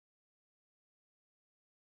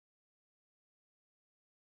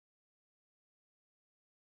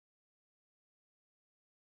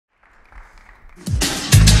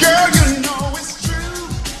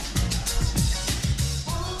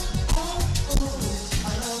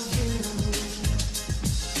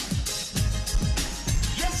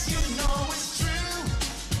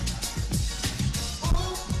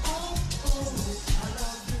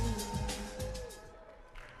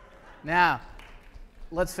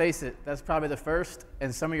let's face it, that's probably the first,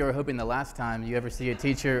 and some of you are hoping the last time you ever see a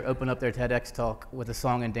teacher open up their TEDx talk with a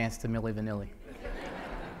song and dance to Milli Vanilli.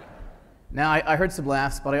 Now, I heard some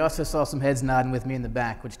laughs, but I also saw some heads nodding with me in the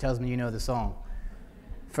back, which tells me you know the song.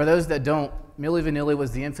 For those that don't, Milli Vanilli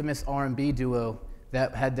was the infamous R&B duo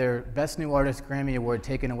that had their Best New Artist Grammy Award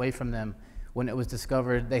taken away from them when it was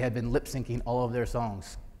discovered they had been lip-syncing all of their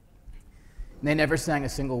songs. They never sang a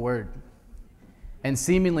single word. And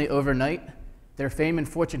seemingly overnight, their fame and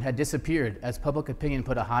fortune had disappeared as public opinion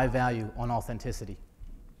put a high value on authenticity.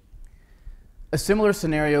 A similar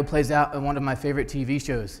scenario plays out in one of my favorite TV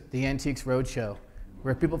shows, The Antiques Roadshow,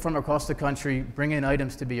 where people from across the country bring in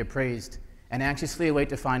items to be appraised and anxiously wait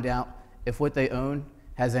to find out if what they own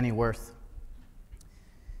has any worth.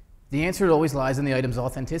 The answer always lies in the item's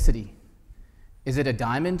authenticity. Is it a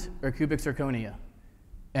diamond or cubic zirconia?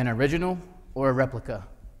 An original or a replica?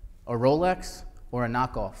 A Rolex or a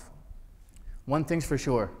knockoff? One thing's for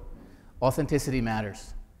sure, authenticity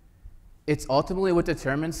matters. It's ultimately what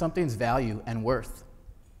determines something's value and worth.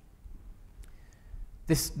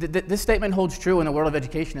 This statement holds true in the world of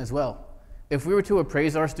education as well. If we were to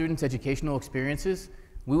appraise our students' educational experiences,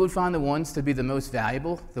 we would find the ones to be the most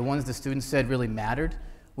valuable, the ones the students said really mattered,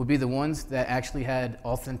 would be the ones that actually had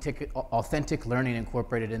authentic learning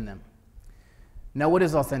incorporated in them. Now, what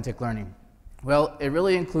is authentic learning? Well, it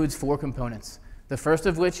really includes 4 components. The first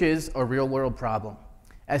of which is a real-world problem.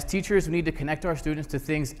 As teachers, we need to connect our students to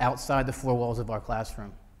things outside the 4 walls of our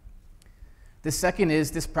classroom. The second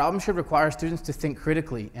is this problem should require students to think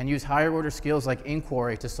critically and use higher-order skills like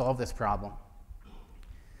inquiry to solve this problem.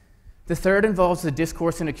 The third involves the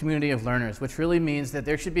discourse in a community of learners, which really means that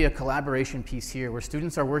there should be a collaboration piece here where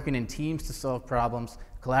students are working in teams to solve problems,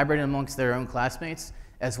 collaborating amongst their own classmates,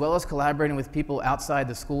 as well as collaborating with people outside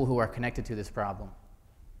the school who are connected to this problem.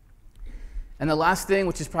 And the last thing,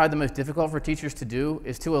 which is probably the most difficult for teachers to do,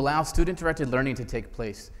 is to allow student-directed learning to take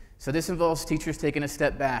place. So this involves teachers taking a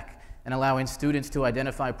step back and allowing students to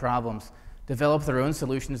identify problems, develop their own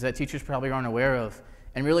solutions that teachers probably aren't aware of,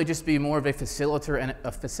 and really just be more of a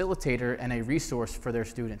facilitator and a resource for their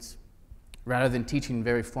students, rather than teaching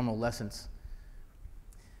very formal lessons.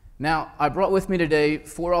 Now, I brought with me today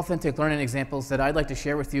 4 authentic learning examples that I'd like to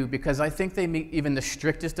share with you because I think they meet even the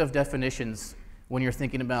strictest of definitions when you're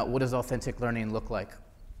thinking about what does authentic learning look like.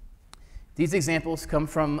 These examples come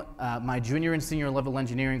from my junior and senior level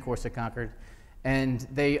engineering course at Concord, and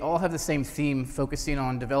they all have the same theme, focusing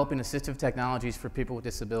on developing assistive technologies for people with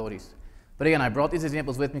disabilities. But again, I brought these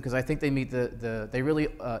examples with me because I think they meet they really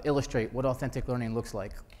illustrate what authentic learning looks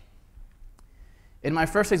like. In my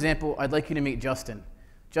first example, I'd like you to meet Justin.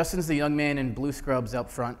 Justin's the young man in blue scrubs up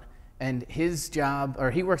front, and his job,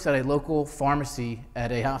 or he works at a local pharmacy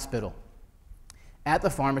at a hospital. At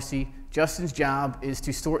the pharmacy, Justin's job is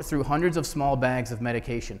to sort through hundreds of small bags of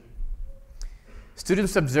medication.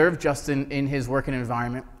 Students observed Justin in his working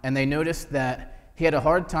environment, and they noticed that he had a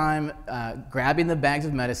hard time grabbing the bags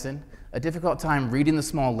of medicine, a difficult time reading the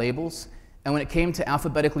small labels, and when it came to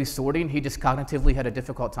alphabetically sorting, he just cognitively had a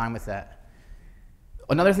difficult time with that.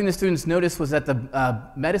 Another thing the students noticed was that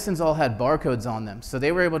the medicines all had barcodes on them, so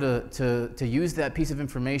they were able to use that piece of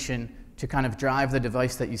information to kind of drive the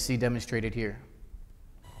device that you see demonstrated here.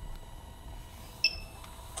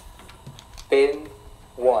 Bin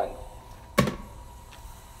 1.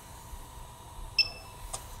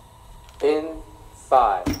 Bin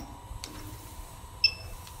 5.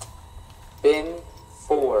 Bin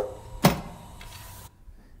 4.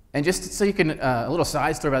 And just so you can, a little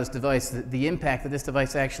side story about this device, the impact that this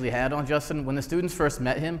device actually had on Justin, when the students first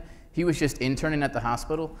met him, he was just interning at the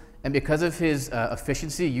hospital, and because of his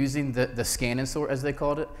efficiency using the scan and sort, as they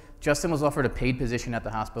called it, Justin was offered a paid position at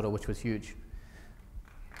the hospital, which was huge.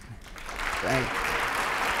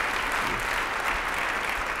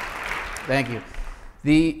 Thank you.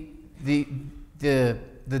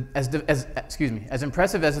 As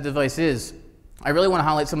impressive as the device is, I really want to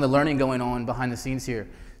highlight some of the learning going on behind the scenes here.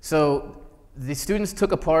 So the students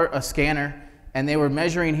took apart a scanner, and they were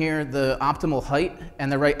measuring here the optimal height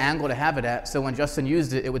and the right angle to have it at, so when Justin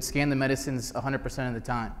used it, it would scan the medicines 100% of the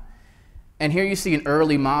time. And here you see an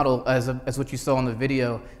early model as what you saw in the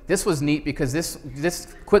video. This was neat because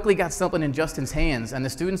this quickly got something in Justin's hands, and the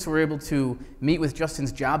students were able to meet with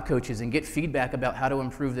Justin's job coaches and get feedback about how to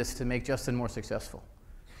improve this to make Justin more successful.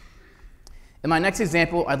 In my next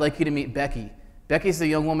example, I'd like you to meet Becky. Becky's the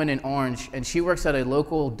young woman in orange, and she works at a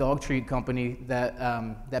local dog treat company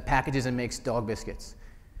that packages and makes dog biscuits.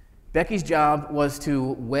 Becky's job was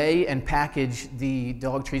to weigh and package the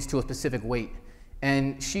dog treats to a specific weight.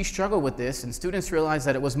 And she struggled with this, and students realized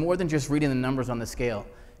that it was more than just reading the numbers on the scale.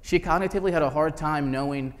 She cognitively had a hard time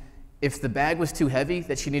knowing If the bag was too heavy,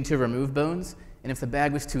 that she needed to remove bones, and if the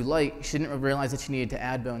bag was too light, she didn't realize that she needed to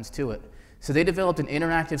add bones to it. So they developed an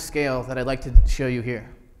interactive scale that I'd like to show you here.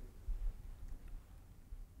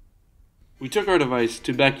 We took our device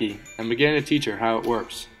to Becky and began to teach her how it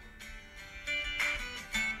works.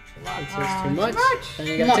 It's too much. And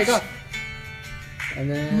you gotta take off. And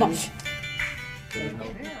then...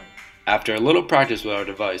 After a little practice with our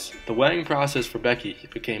device, the weighing process for Becky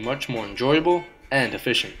became much more enjoyable and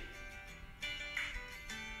efficient.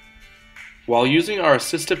 While using our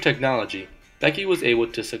assistive technology, Becky was able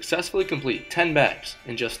to successfully complete 10 bags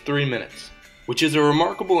in just 3 minutes, which is a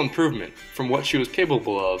remarkable improvement from what she was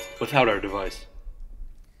capable of without our device.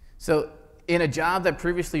 So in a job that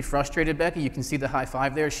previously frustrated Becky, you can see the high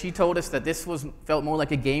five there, she told us that this felt more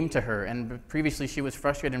like a game to her, and previously she was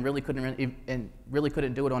frustrated and really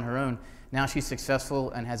couldn't do it on her own. Now she's successful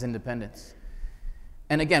and has independence.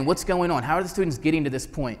 And again, what's going on? How are the students getting to this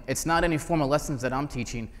point? It's not any formal lessons that I'm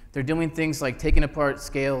teaching. They're doing things like taking apart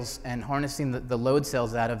scales and harnessing the load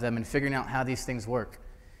cells out of them and figuring out how these things work.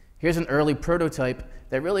 Here's an early prototype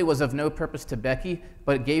that really was of no purpose to Becky,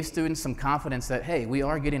 but it gave students some confidence that, hey, we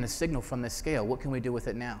are getting a signal from this scale. What can we do with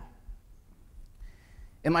it now?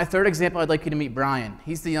 In my third example, I'd like you to meet Brian.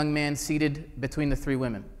 He's the young man seated between the 3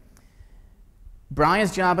 women.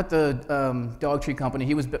 Brian's job at the dog treat company,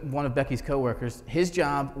 he was one of Becky's coworkers. His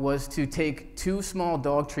job was to take 2 small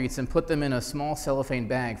dog treats and put them in a small cellophane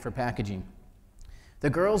bag for packaging. The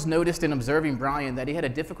girls noticed in observing Brian that he had a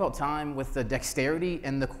difficult time with the dexterity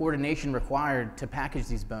and the coordination required to package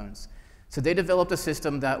these bones. So they developed a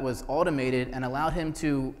system that was automated and allowed him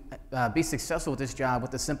to be successful with this job with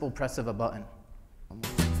the simple press of a button.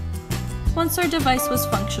 Once our device was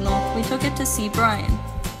functional, we took it to see Brian.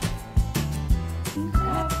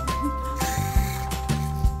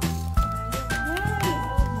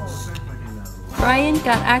 Brian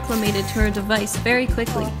got acclimated to her device very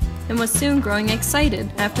quickly and was soon growing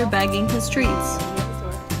excited after bagging his treats.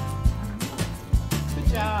 Good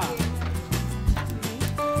job.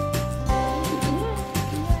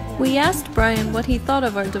 We asked Brian what he thought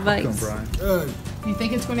of our device. Good. You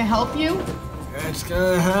think it's going to help you? It's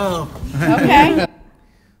gonna help. Okay.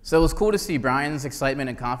 So it was cool to see Brian's excitement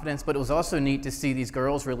and confidence, but it was also neat to see these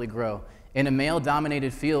girls really grow. In a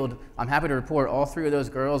male-dominated field, I'm happy to report all 3 of those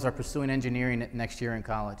girls are pursuing engineering next year in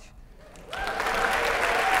college.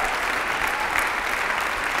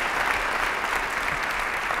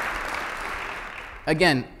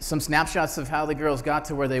 Again, some snapshots of how the girls got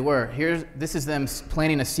to where they were. This is them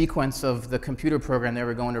planning a sequence of the computer program they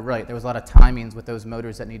were going to write. There was a lot of timings with those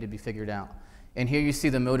motors that needed to be figured out. And here you see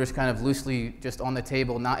the motors kind of loosely just on the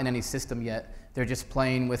table, not in any system yet. They're just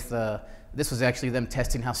playing with this was actually them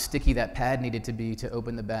testing how sticky that pad needed to be to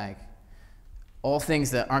open the bag. All things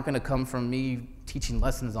that aren't going to come from me teaching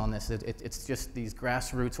lessons on this. It's just these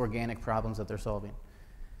grassroots organic problems that they're solving.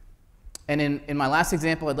 And in my last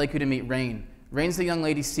example, I'd like you to meet Rain. Rain's the young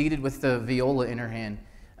lady seated with the viola in her hand.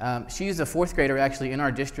 She's a 4th grader actually in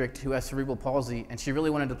our district who has cerebral palsy, and she really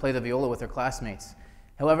wanted to play the viola with her classmates.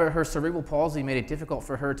 However, her cerebral palsy made it difficult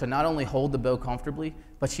for her to not only hold the bow comfortably,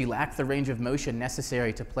 but she lacked the range of motion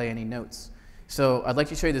necessary to play any notes. So I'd like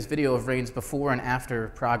to show you this video of Rain's before and after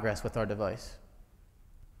progress with our device.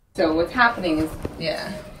 So what's happening is,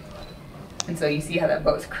 and so you see how that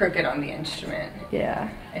bow's crooked on the instrument.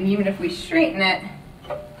 Yeah. And even if we straighten it,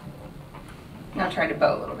 now try to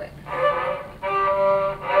bow a little bit.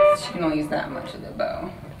 She can only use that much of the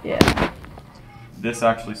bow. Yeah. This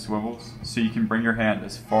actually swivels, so you can bring your hand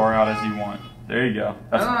as far out as you want. There you go.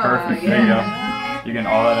 That's perfect. There you go. You get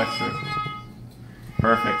all that extra.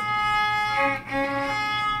 Perfect.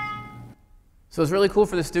 So it's really cool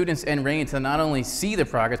for the students and Rain to not only see the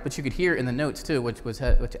progress, but you could hear it in the notes too, which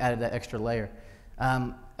added that extra layer.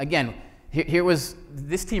 Again,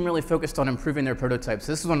 this team really focused on improving their prototypes.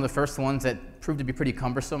 This was one of the first ones that proved to be pretty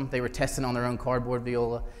cumbersome. They were testing on their own cardboard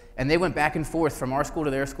viola, and they went back and forth from our school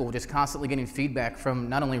to their school, just constantly getting feedback from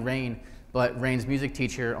not only Rain, but Rain's music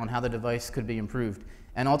teacher on how the device could be improved.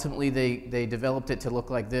 And ultimately, they developed it to look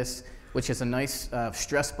like this, which is a nice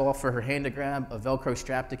stress ball for her hand to grab, a Velcro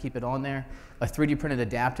strap to keep it on there, a 3D printed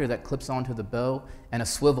adapter that clips onto the bow, and a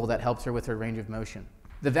swivel that helps her with her range of motion.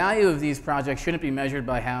 The value of these projects shouldn't be measured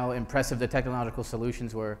by how impressive the technological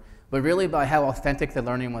solutions were, but really by how authentic the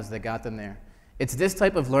learning was that got them there. It's this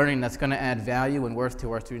type of learning that's going to add value and worth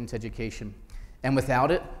to our students' education. And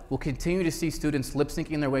without it, we'll continue to see students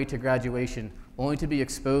lip-syncing their way to graduation, only to be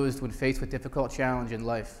exposed when faced with difficult challenge in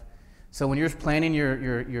life. So when you're planning your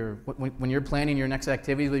next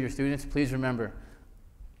activities with your students, please remember,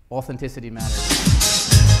 authenticity matters.